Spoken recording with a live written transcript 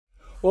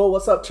Well,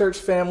 what's up, church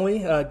family?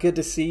 Good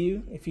to see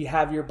you. If you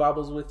have your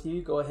Bibles with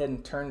you, go ahead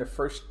and turn to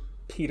 1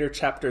 Peter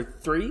chapter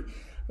 3,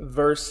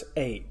 verse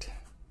 8.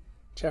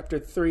 Chapter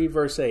 3,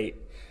 verse 8.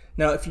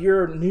 Now, if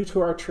you're new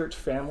to our church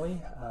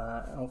family,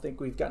 I don't think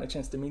we've gotten a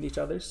chance to meet each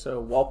other, so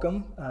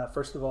welcome.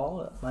 First of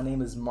all, my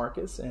name is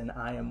Marcus, and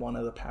I am one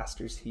of the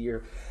pastors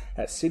here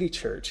at City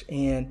Church.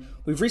 And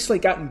we've recently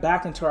gotten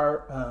back into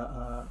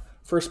our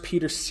 1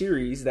 Peter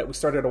series that we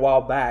started a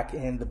while back,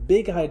 and the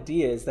big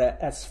idea is that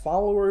as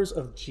followers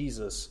of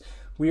Jesus,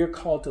 we are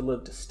called to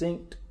live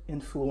distinct,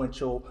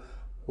 influential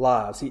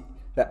lives.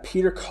 That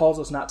Peter calls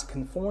us not to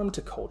conform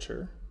to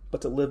culture, but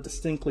to live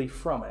distinctly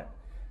from it,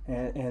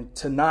 and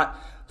to not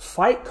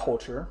fight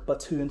culture,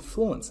 but to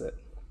influence it.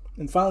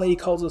 And finally, he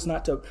calls us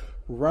not to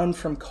run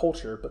from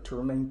culture, but to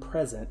remain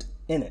present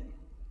in it.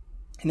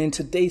 And in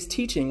today's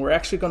teaching, we're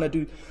actually going to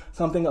do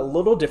something a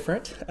little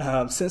different.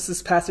 Since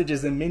this passage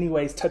is in many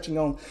ways touching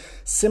on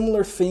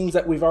similar themes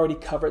that we've already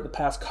covered the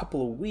past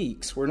couple of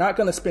weeks, we're not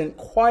going to spend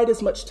quite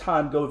as much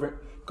time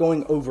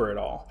going over it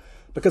all,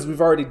 because we've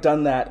already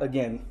done that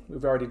in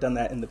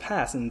the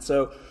past. And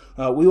so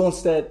we will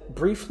instead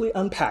briefly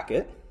unpack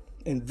it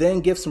and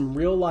then give some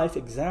real life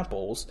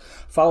examples,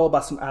 followed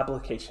by some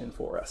application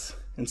for us.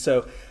 And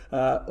so,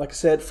 like I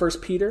said, 1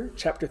 Peter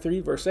chapter 3,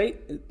 verse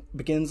 8, it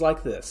begins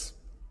like this.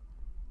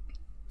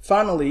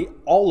 Finally,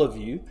 all of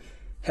you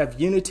have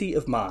unity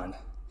of mind,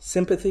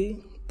 sympathy,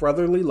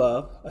 brotherly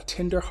love, a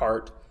tender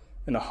heart,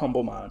 and a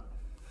humble mind.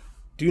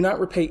 Do not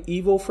repay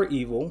evil for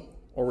evil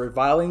or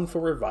reviling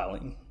for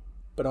reviling,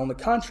 but on the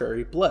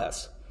contrary,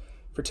 bless.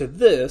 For to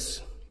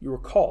this you were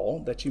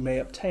called, that you may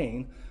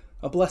obtain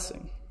a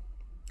blessing.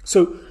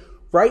 So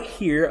right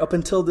here, up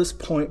until this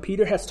point,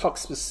 Peter has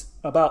talked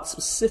about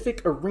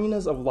specific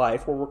arenas of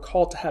life where we're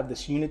called to have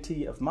this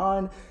unity of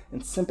mind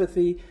and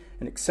sympathy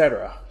and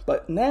etc.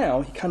 But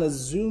now he kind of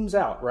zooms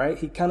out, right?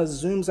 He kind of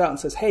zooms out and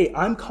says, hey,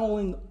 I'm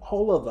calling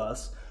all of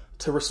us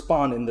to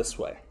respond in this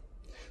way.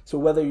 So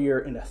whether you're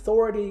in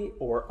authority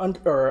or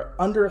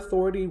under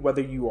authority,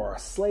 whether you are a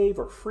slave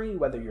or free,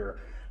 whether you're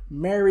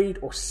married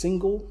or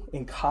single,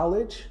 in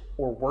college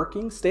or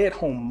working,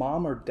 stay-at-home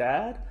mom or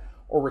dad,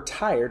 or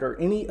retired, or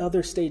any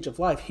other stage of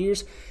life,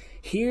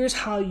 here's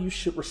how you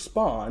should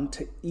respond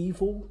to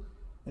evil,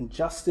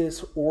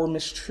 injustice, or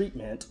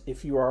mistreatment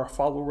if you are a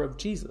follower of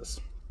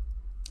Jesus.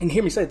 And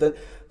hear me say that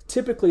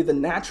typically the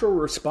natural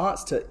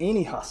response to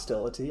any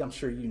hostility, I'm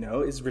sure you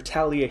know, is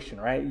retaliation,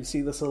 right? You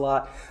see this a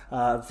lot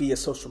via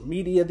social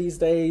media these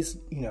days.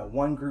 You know,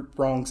 one group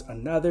wrongs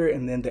another,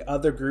 and then the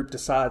other group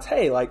decides,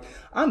 hey,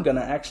 I'm going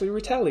to actually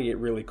retaliate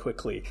really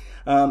quickly.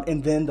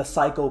 And then the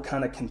cycle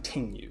kind of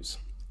continues.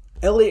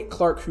 Elliot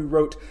Clark, who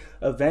wrote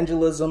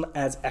Evangelism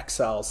as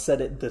Exile,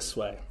 said it this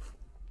way.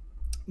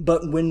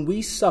 But when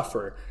we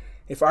suffer,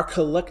 if our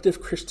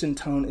collective Christian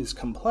tone is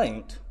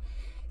complaint,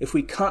 if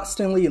we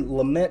constantly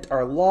lament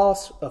our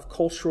loss of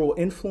cultural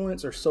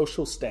influence or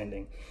social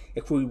standing,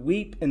 if we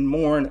weep and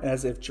mourn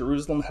as if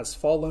Jerusalem has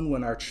fallen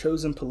when our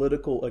chosen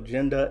political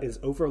agenda is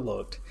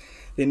overlooked,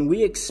 then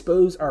we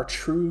expose our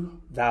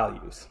true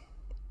values.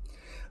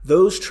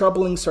 Those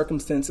troubling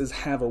circumstances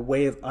have a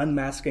way of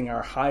unmasking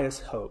our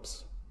highest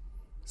hopes.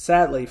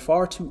 Sadly,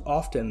 far too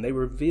often they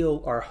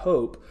reveal our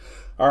hope.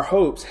 Our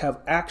hopes have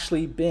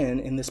actually been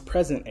in this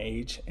present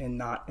age and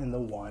not in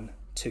the one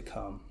to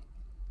come.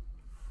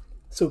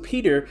 So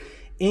Peter,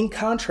 in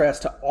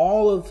contrast to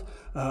all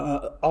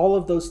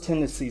of those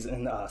tendencies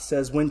in us,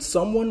 says when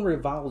someone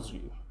reviles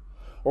you,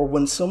 or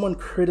when someone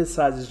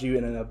criticizes you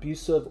in an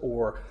abusive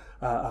or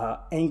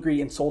angry,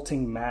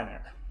 insulting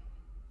manner,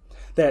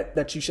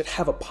 that you should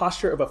have a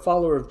posture of a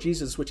follower of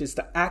Jesus, which is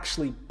to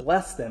actually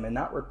bless them and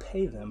not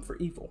repay them for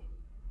evil.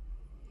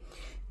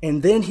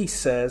 And then he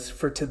says,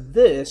 for to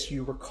this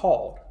you were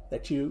called,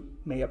 that you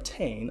may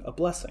obtain a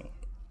blessing.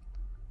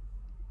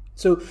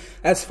 So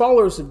as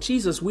followers of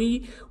Jesus,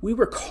 we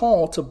were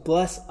called to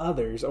bless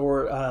others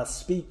or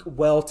speak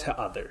well to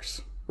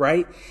others,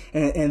 right?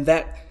 And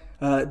that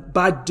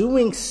by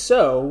doing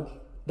so,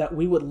 that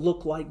we would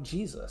look like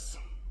Jesus.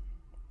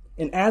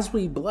 And as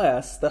we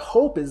bless, the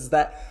hope is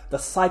that the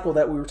cycle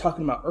that we were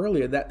talking about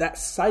earlier, that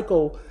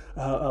cycle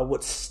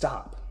would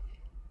stop.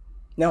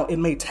 Now, it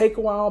may take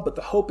a while, but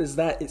the hope is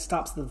that it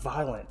stops the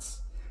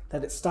violence,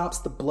 that it stops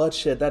the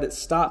bloodshed, that it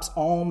stops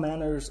all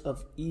manners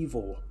of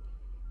evil.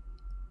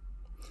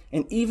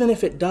 And even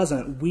if it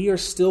doesn't, we are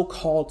still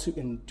called to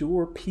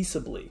endure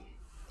peaceably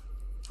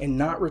and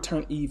not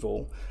return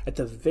evil at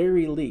the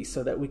very least,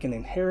 so that we can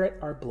inherit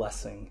our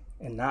blessing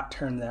and not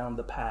turn down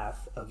the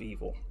path of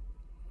evil.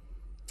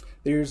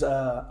 There's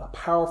a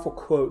powerful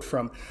quote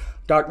from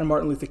Dr.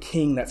 Martin Luther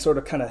King that sort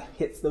of kind of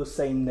hits those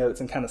same notes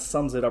and kind of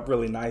sums it up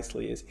really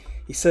nicely.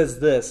 He says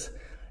this: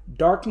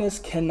 darkness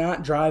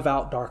cannot drive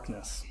out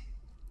darkness.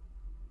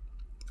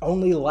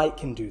 Only light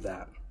can do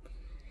that.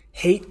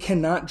 Hate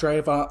cannot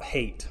drive out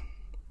hate.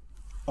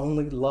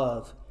 Only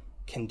love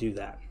can do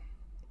that.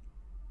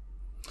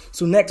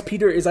 So next,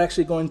 Peter is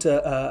actually going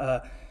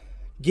to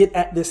get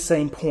at this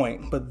same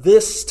point, but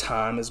this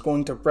time is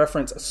going to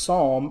reference a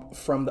psalm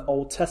from the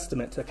Old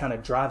Testament to kind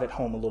of drive it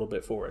home a little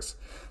bit for us.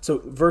 So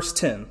verse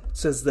 10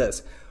 says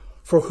this,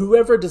 "For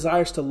whoever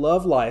desires to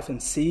love life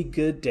and see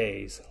good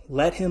days,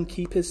 let him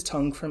keep his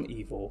tongue from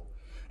evil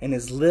and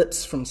his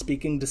lips from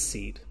speaking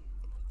deceit.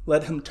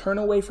 Let him turn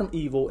away from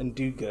evil and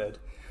do good.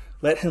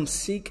 Let him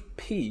seek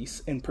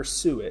peace and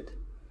pursue it.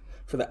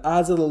 For the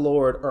eyes of the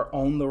Lord are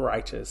on the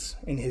righteous,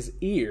 and his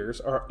ears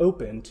are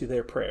open to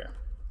their prayer.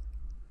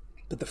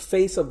 But the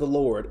face of the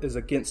Lord is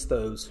against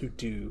those who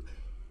do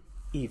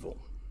evil."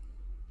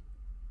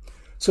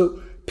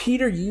 So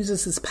Peter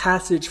uses this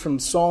passage from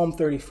Psalm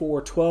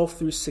 34, 12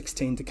 through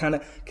 16 to kind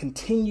of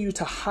continue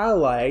to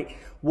highlight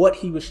what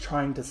he was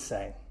trying to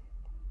say.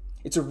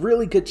 It's a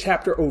really good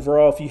chapter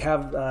overall if you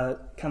have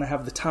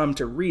the time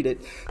to read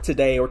it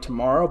today or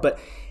tomorrow. But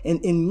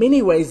in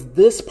many ways,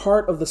 this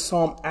part of the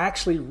psalm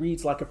actually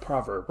reads like a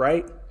proverb,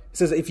 right? It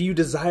says, if you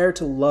desire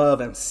to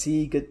love and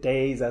see good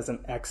days as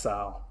an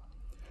exile,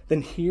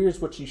 then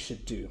here's what you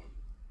should do.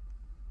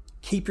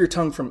 Keep your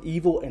tongue from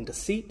evil and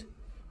deceit.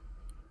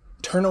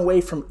 Turn away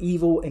from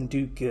evil and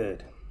do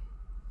good.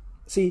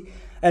 See,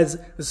 as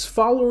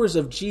followers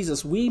of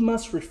Jesus, we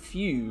must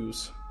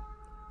refuse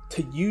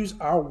to use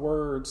our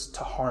words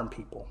to harm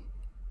people,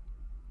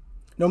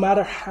 no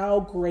matter how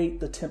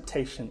great the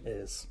temptation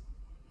is.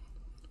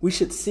 We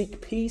should seek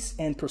peace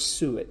and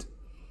pursue it.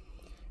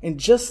 And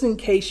just in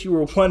case you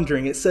were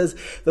wondering, it says,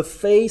 the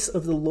face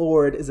of the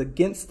Lord is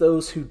against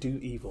those who do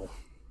evil.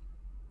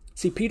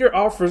 See, Peter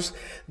offers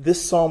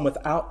this psalm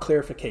without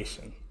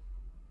clarification.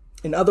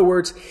 In other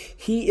words,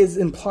 he is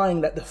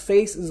implying that the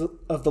face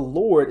of the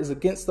Lord is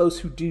against those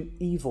who do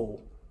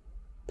evil,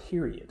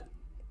 period.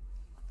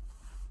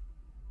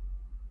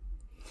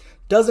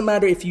 Doesn't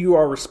matter if you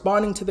are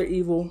responding to their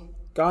evil,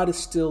 God is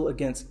still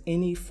against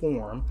any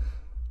form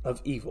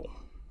of evil.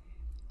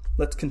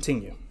 Let's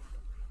continue.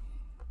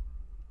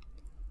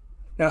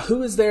 Now,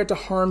 who is there to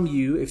harm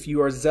you if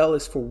you are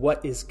zealous for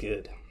what is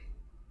good?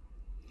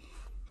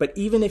 But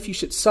even if you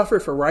should suffer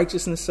for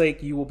righteousness'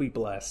 sake, you will be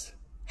blessed.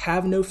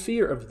 Have no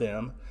fear of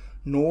them,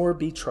 nor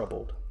be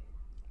troubled.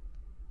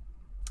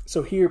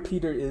 So here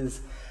Peter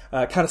is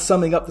kind of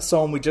summing up the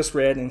psalm we just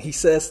read, and he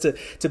says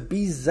to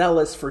be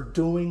zealous for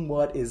doing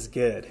what is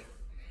good.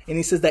 And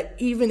he says that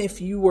even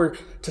if you were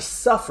to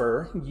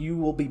suffer, you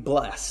will be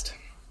blessed.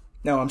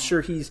 Now, I'm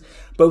sure he's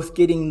both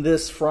getting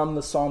this from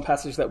the psalm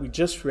passage that we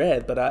just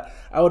read, but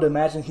I would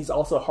imagine he's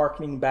also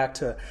hearkening back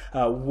to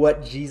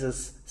what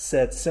Jesus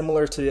said,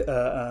 similar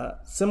to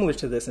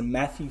this in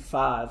Matthew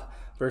 5,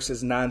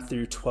 verses 9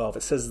 through 12.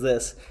 It says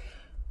this,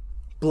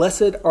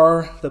 "Blessed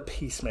are the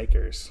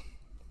peacemakers.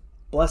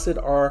 Blessed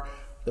are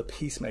the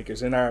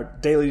peacemakers." In our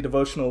daily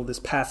devotional this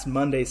past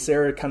Monday,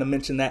 Sarah kind of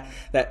mentioned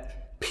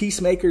that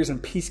peacemakers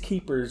and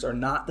peacekeepers are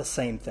not the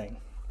same thing.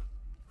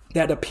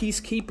 That a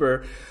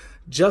peacekeeper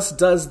just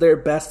does their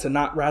best to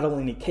not rattle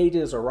any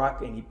cages or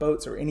rock any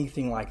boats or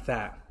anything like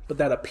that. But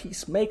that a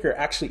peacemaker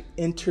actually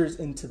enters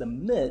into the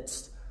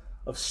midst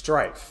of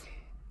strife.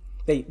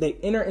 They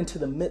enter into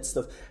the midst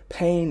of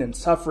pain and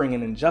suffering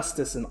and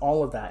injustice and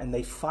all of that, and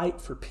they fight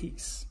for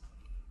peace.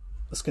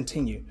 Let's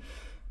continue.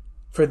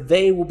 "For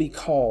they will be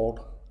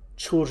called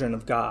children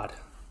of God."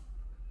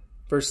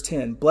 Verse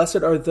 10,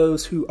 "Blessed are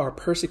those who are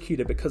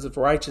persecuted because of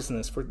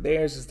righteousness, for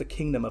theirs is the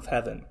kingdom of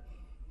heaven.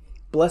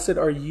 Blessed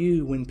are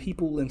you when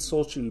people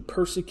insult you,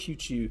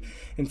 persecute you,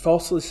 and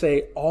falsely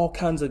say all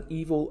kinds of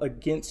evil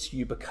against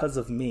you because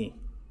of me.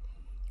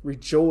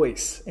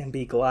 Rejoice and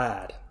be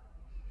glad,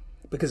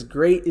 because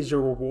great is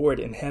your reward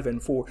in heaven,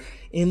 for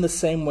in the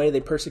same way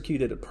they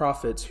persecuted the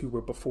prophets who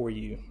were before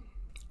you."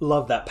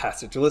 Love that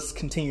passage. Let's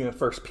continue in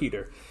 1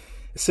 Peter.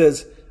 It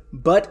says,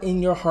 "But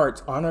in your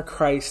hearts honor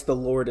Christ the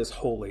Lord as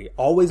holy,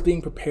 always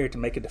being prepared to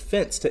make a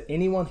defense to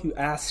anyone who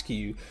asks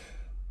you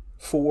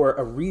for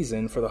a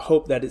reason for the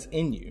hope that is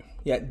in you,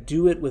 yet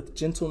do it with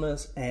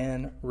gentleness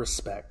and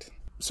respect."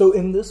 So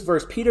in this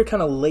verse, Peter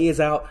kind of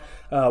lays out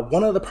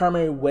one of the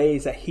primary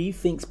ways that he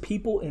thinks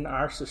people in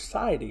our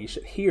society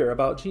should hear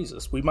about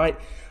Jesus. We might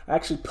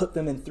actually put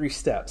them in 3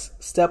 steps.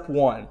 Step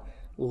 1,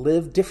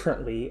 live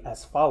differently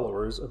as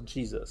followers of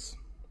Jesus.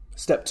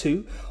 Step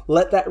 2,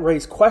 let that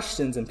raise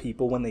questions in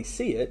people when they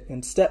see it.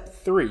 And step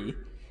 3,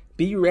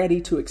 be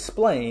ready to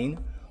explain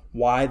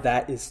why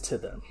that is to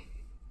them.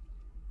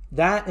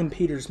 That, in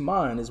Peter's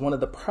mind, is one of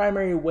the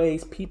primary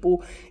ways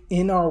people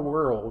in our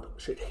world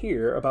should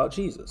hear about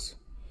Jesus.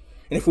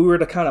 And if we were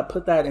to kind of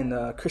put that in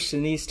a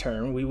Christianese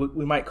term, we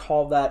might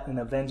call that an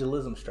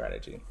evangelism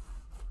strategy.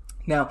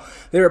 Now,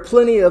 there are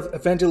plenty of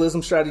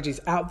evangelism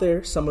strategies out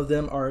there. Some of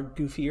them are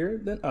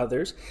goofier than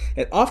others.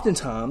 And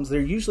oftentimes,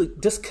 they're usually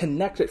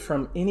disconnected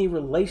from any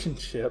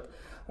relationship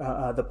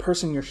the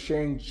person you're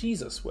sharing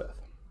Jesus with.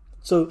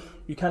 So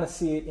you kind of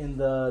see it in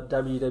the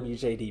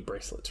WWJD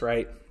bracelets,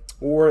 right?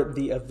 Or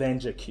the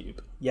Evangicube.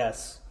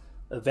 Yes,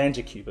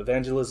 Evangicube,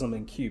 Evangelism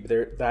in Cube.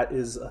 That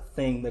is a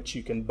thing that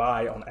you can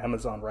buy on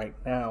Amazon right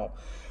now.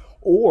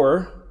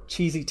 Or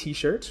cheesy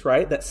t-shirts,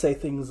 right, that say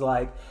things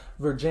like,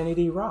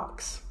 "Virginity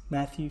rocks,"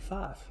 Matthew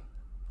 5.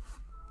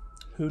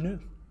 Who knew?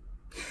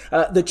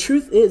 The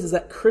truth is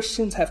that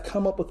Christians have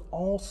come up with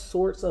all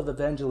sorts of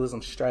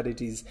evangelism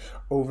strategies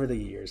over the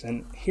years.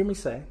 And hear me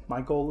say,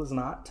 my goal is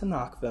not to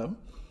knock them.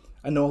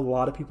 I know a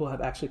lot of people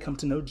have actually come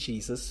to know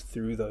Jesus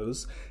through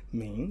those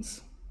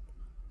means.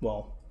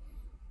 Well,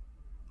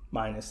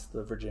 minus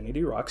the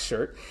Virginity Rock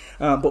shirt.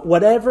 But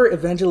whatever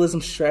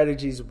evangelism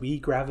strategies we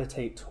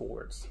gravitate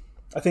towards,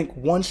 I think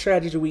one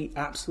strategy we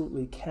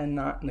absolutely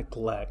cannot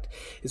neglect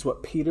is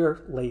what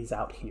Peter lays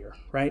out here,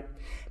 right?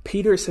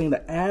 Peter is saying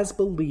that as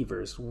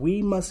believers,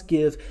 we must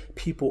give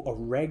people a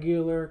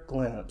regular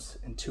glimpse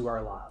into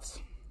our lives.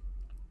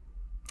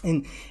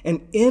 And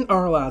in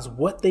our lives,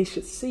 what they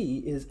should see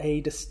is a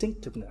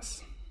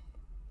distinctiveness.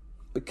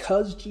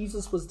 Because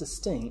Jesus was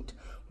distinct,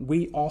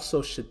 we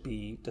also should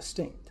be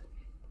distinct.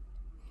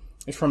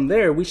 And from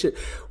there, we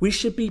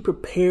should be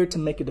prepared to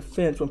make a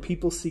defense when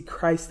people see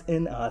Christ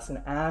in us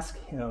and ask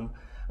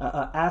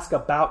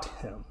about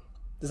him.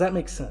 Does that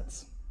make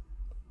sense?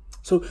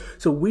 So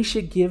we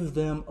should give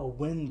them a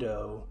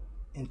window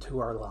into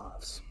our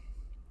lives.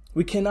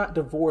 We cannot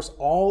divorce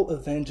all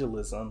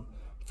evangelism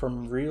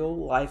from real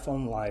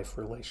life-on-life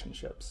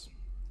relationships.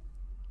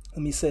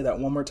 Let me say that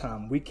one more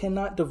time. We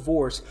cannot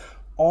divorce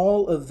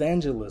all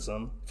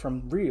evangelism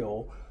from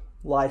real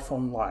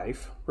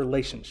life-on-life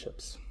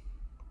relationships.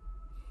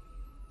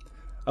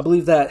 I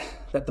believe that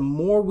the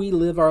more we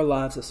live our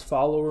lives as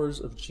followers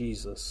of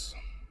Jesus,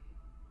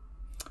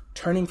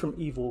 turning from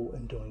evil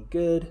and doing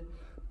good,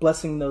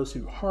 blessing those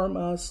who harm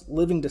us,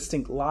 living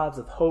distinct lives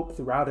of hope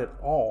throughout it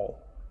all,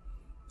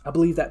 I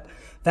believe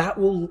that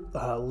will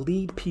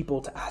lead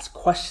people to ask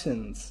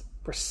questions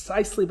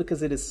precisely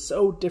because it is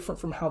so different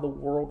from how the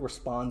world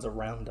responds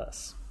around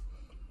us.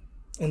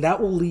 And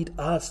that will lead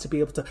us to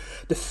be able to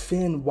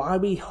defend why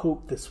we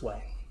hope this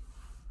way.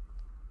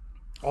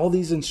 All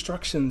these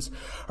instructions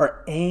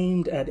are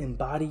aimed at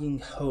embodying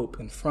hope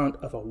in front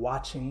of a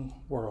watching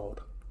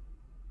world,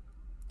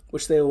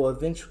 which they will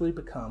eventually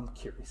become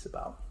curious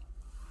about.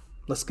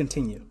 Let's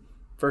continue.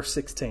 Verse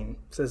 16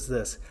 says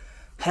this,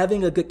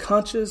 having a good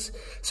conscience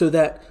so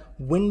that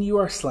when you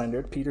are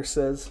slandered, Peter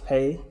says,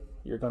 hey,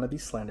 you're going to be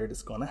slandered.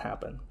 It's going to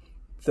happen.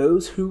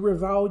 Those who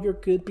revile your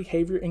good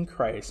behavior in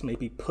Christ may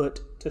be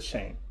put to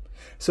shame.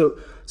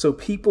 So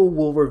people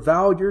will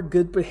revile your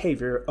good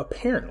behavior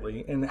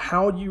apparently, and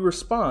how you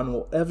respond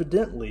will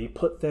evidently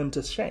put them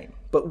to shame.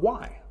 But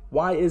why?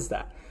 Why is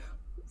that?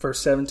 Verse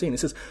 17, it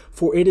says,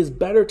 for it is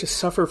better to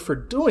suffer for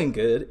doing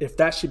good, if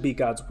that should be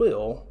God's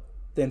will,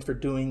 than for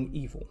doing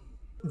evil.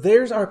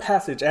 There's our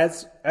passage.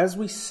 As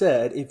we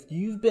said, if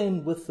you've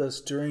been with us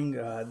during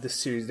this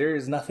series, there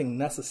is nothing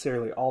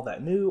necessarily all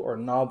that new or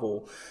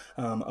novel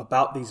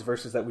about these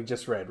verses that we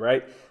just read,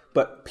 right?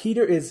 But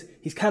Peter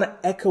he's kind of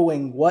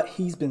echoing what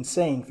he's been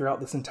saying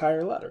throughout this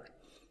entire letter.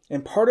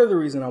 And part of the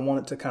reason I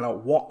wanted to kind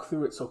of walk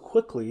through it so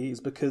quickly is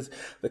because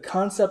the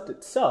concept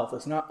itself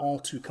is not all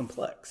too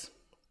complex.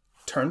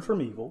 Turn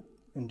from evil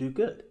and do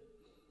good.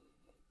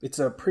 It's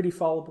a pretty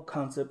followable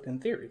concept in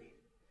theory.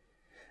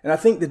 And I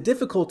think the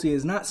difficulty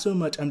is not so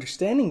much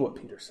understanding what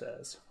Peter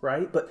says,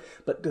 right?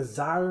 But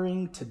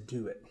desiring to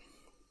do it.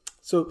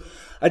 So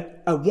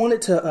I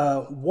wanted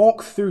to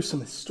walk through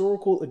some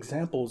historical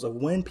examples of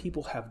when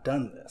people have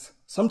done this.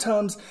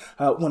 Sometimes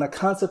when a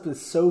concept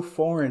is so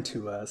foreign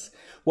to us,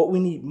 what we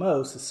need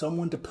most is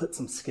someone to put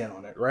some skin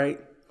on it, right?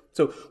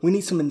 So we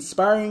need some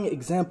inspiring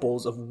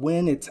examples of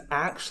when it's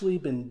actually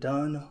been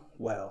done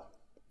well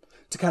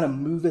to kind of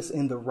move us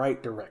in the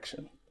right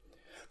direction.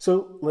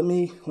 So let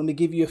me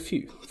give you a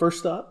few.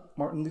 First up,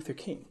 Martin Luther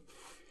King.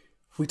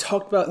 We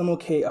talked about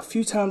MLK a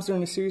few times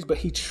during the series, but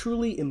he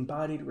truly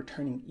embodied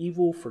returning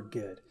evil for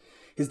good.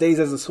 His days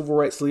as a civil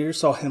rights leader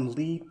saw him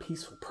lead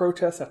peaceful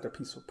protest after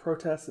peaceful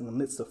protest in the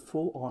midst of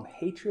full-on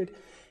hatred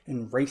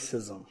and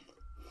racism.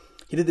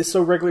 He did this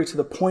so regularly to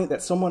the point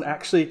that someone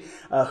actually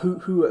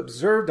who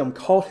observed him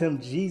called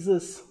him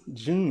Jesus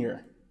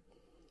Jr.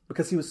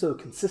 because he so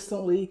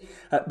consistently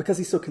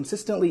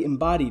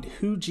embodied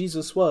who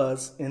Jesus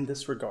was in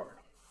this regard.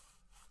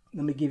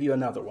 Let me give you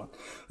another one,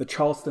 the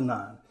Charleston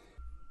Nine.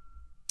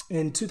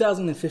 In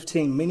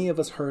 2015, many of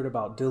us heard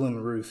about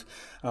Dylan Roof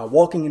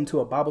walking into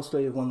a Bible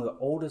study of one of the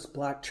oldest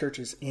black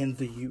churches in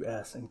the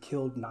U.S. and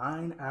killed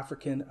 9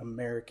 African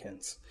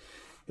Americans.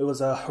 It was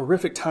a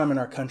horrific time in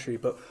our country,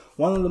 but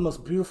one of the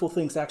most beautiful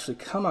things to actually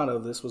come out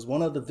of this was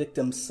one of the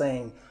victims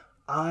saying,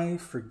 "I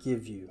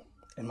forgive you,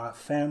 and my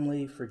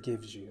family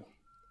forgives you."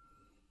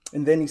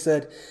 And then he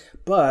said,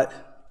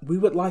 "But we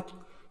would like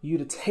you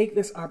to take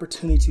this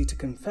opportunity to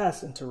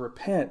confess and to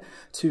repent,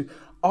 to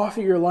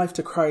offer your life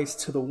to Christ,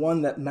 to the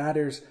one that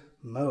matters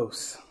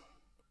most,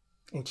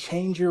 and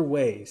change your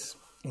ways,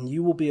 and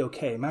you will be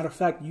okay. Matter of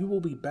fact, you will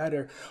be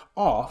better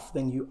off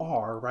than you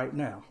are right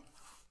now."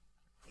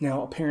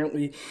 Now,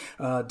 apparently,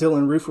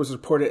 Dylan Roof was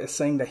reported as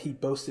saying that he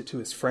boasted to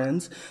his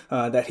friends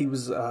that he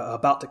was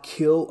about to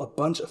kill a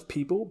bunch of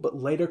people, but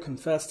later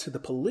confessed to the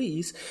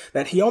police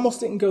that he almost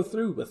didn't go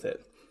through with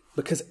it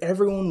because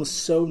everyone was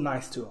so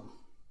nice to him.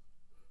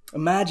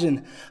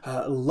 Imagine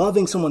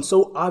loving someone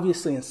so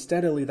obviously and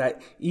steadily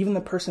that even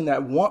the person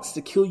that wants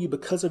to kill you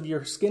because of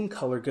your skin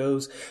color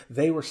goes,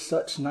 they were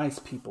such nice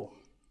people.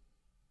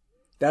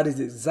 That is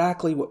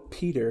exactly what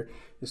Peter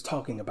is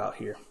talking about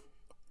here.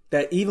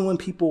 That even when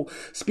people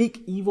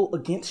speak evil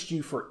against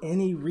you for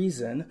any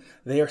reason,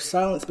 they are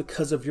silenced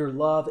because of your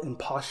love and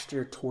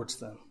posture towards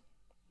them.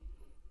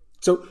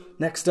 So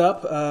next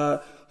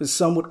up,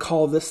 some would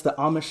call this the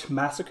Amish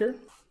massacre.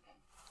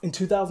 In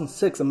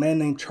 2006, a man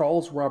named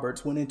Charles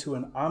Roberts went into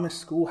an Amish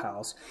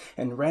schoolhouse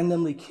and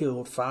randomly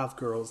killed 5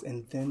 girls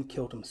and then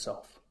killed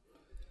himself.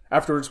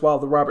 Afterwards, while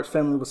the Roberts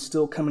family was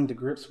still coming to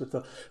grips with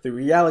the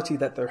reality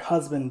that their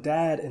husband,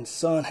 dad, and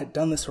son had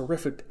done this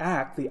horrific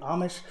act, the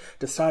Amish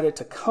decided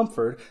to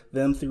comfort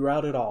them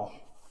throughout it all.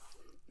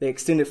 They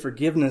extended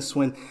forgiveness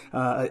when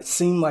it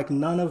seemed like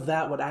none of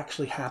that would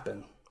actually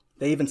happen.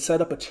 They even set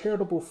up a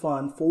charitable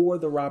fund for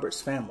the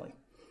Roberts family.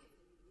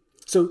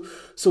 So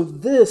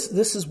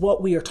this is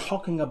what we are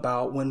talking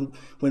about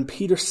when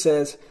Peter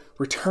says,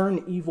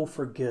 return evil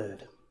for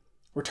good,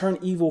 return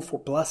evil for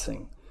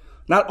blessing.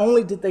 Not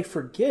only did they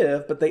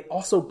forgive, but they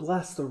also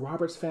blessed the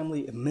Roberts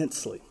family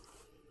immensely.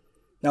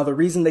 Now, the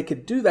reason they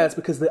could do that is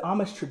because the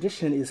Amish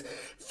tradition is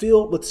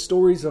filled with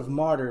stories of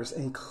martyrs,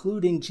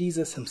 including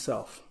Jesus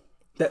himself.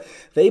 That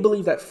they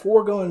believe that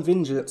foregoing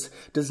vengeance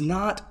does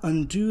not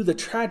undo the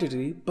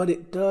tragedy, but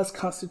it does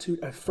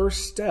constitute a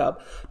first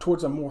step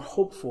towards a more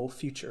hopeful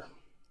future.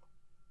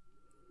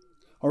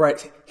 All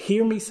right,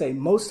 hear me say,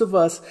 most of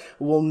us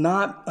will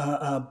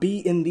not be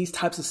in these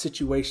types of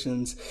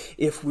situations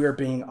if we're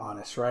being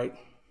honest, right?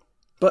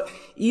 But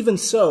even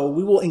so,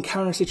 we will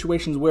encounter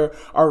situations where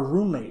our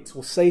roommates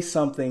will say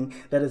something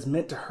that is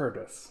meant to hurt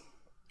us.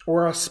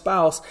 Or our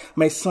spouse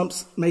may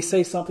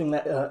say something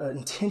that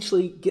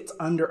intentionally gets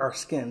under our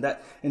skin,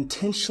 that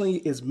intentionally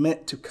is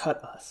meant to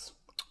cut us.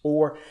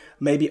 Or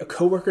maybe a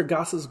coworker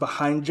gossips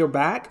behind your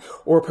back,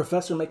 or a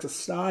professor makes a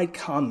snide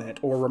comment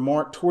or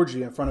remark towards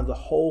you in front of the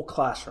whole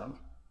classroom.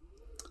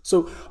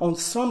 So on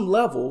some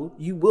level,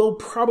 you will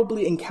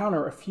probably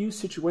encounter a few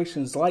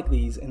situations like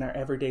these in our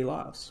everyday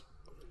lives.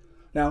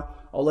 Now,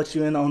 I'll let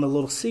you in on a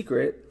little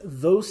secret.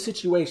 Those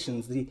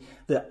situations, the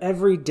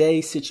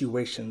everyday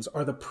situations,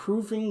 are the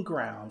proving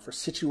ground for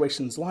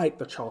situations like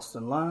the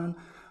Charleston line,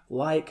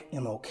 like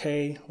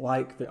MLK,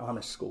 like the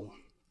Amish school.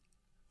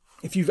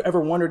 If you've ever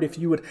wondered if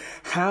you would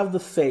have the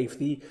faith,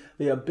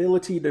 the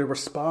ability to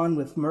respond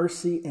with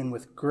mercy and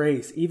with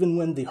grace, even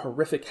when the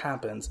horrific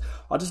happens,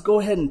 I'll just go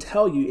ahead and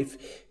tell you,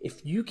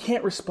 if you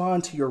can't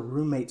respond to your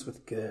roommates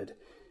with good,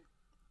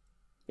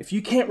 if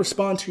you can't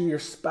respond to your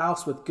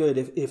spouse with good,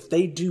 if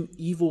they do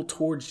evil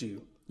towards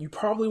you, you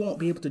probably won't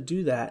be able to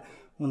do that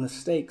when the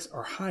stakes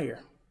are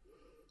higher.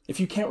 If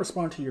you can't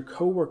respond to your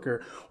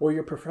coworker or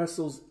your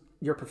professor's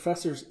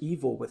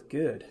evil with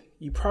good,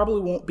 you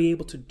probably won't be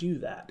able to do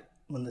that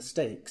when the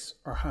stakes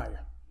are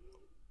higher.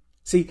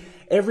 See,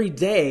 every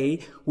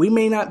day we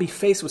may not be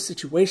faced with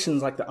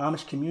situations like the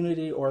Amish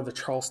community or the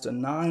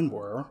Charleston 9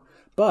 were,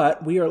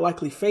 but we are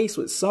likely faced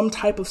with some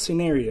type of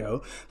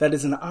scenario that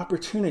is an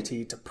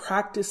opportunity to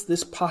practice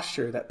this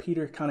posture that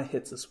Peter kind of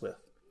hits us with.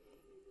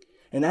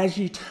 And as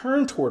you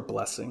turn toward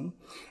blessing,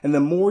 and the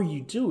more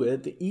you do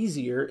it, the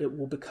easier it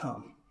will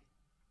become.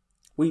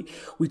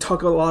 We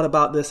talk a lot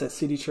about this at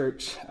City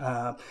Church.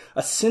 A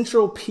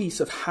central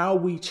piece of how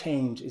we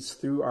change is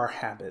through our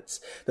habits,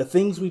 the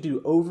things we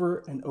do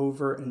over and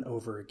over and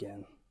over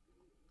again.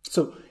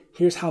 So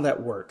here's how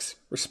that works.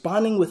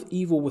 Responding with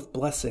evil with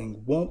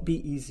blessing won't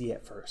be easy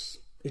at first.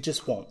 It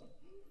just won't.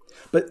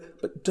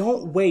 But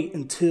don't wait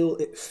until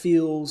it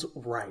feels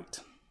right.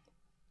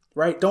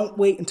 Right? Don't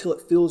wait until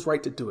it feels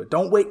right to do it.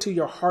 Don't wait till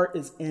your heart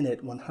is in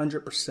it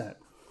 100%.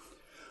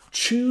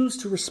 Choose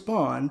to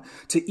respond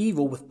to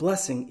evil with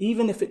blessing,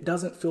 even if it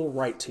doesn't feel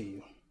right to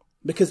you.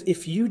 Because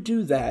if you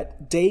do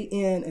that day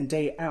in and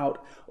day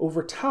out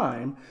over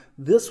time,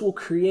 this will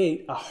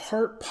create a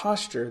heart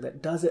posture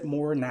that does it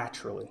more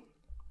naturally.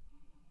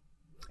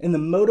 And the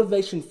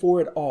motivation for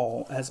it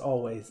all, as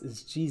always,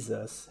 is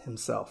Jesus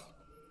himself.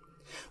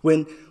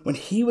 When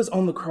he was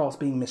on the cross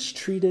being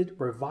mistreated,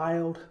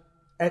 reviled,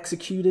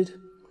 executed,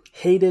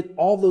 hated,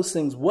 all those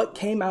things, what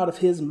came out of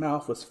his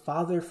mouth was,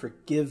 "Father,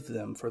 forgive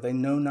them, for they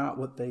know not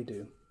what they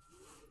do."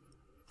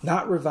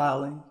 Not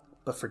reviling,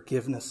 but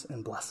forgiveness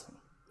and blessing.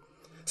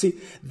 See,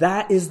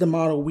 that is the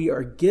model we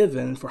are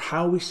given for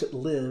how we should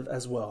live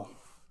as well.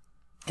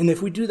 And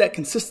if we do that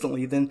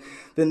consistently, then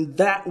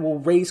that will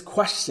raise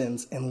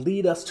questions and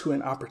lead us to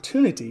an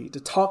opportunity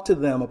to talk to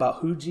them about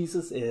who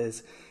Jesus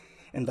is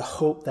and the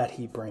hope that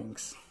he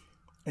brings.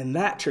 And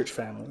that, church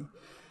family,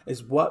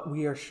 is what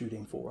we are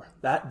shooting for.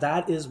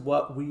 That is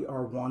what we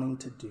are wanting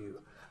to do.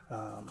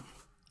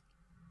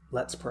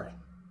 Let's pray.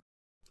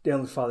 Dear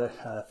Heavenly Father,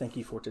 thank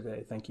you for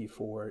today. Thank you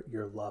for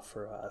your love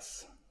for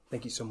us.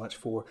 Thank you so much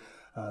for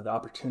the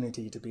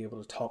opportunity to be able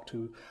to talk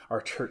to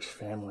our church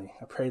family.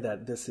 I pray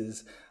that this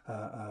is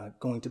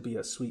going to be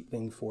a sweet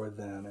thing for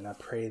them. And I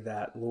pray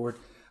that, Lord,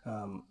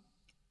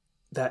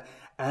 that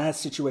as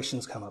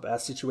situations come up,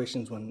 as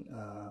situations when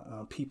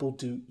people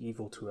do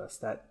evil to us,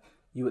 that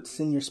you would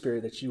send your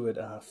Spirit, that you would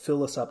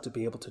fill us up to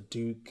be able to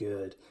do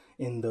good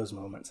in those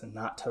moments and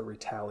not to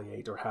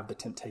retaliate or have the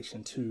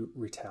temptation to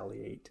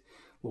retaliate,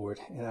 Lord.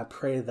 And I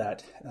pray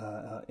that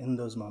in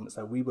those moments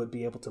that we would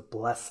be able to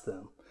bless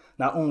them,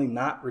 not only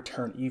not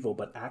return evil,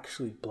 but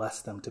actually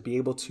bless them, to be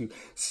able to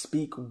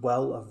speak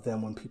well of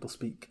them when people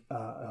speak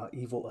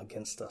evil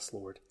against us,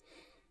 Lord.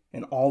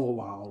 And all the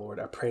while,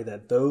 Lord, I pray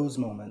that those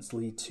moments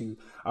lead to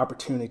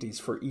opportunities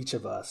for each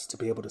of us to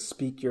be able to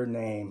speak your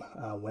name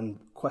when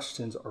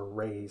questions are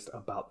raised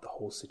about the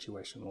whole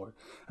situation, Lord.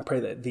 I pray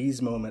that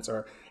these moments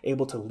are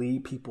able to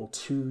lead people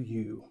to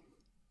you,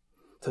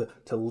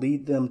 to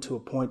lead them to a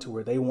point to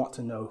where they want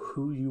to know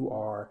who you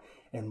are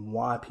and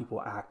why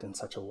people act in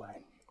such a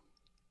way.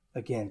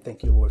 Again,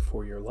 thank you, Lord,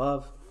 for your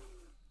love.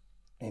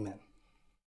 Amen.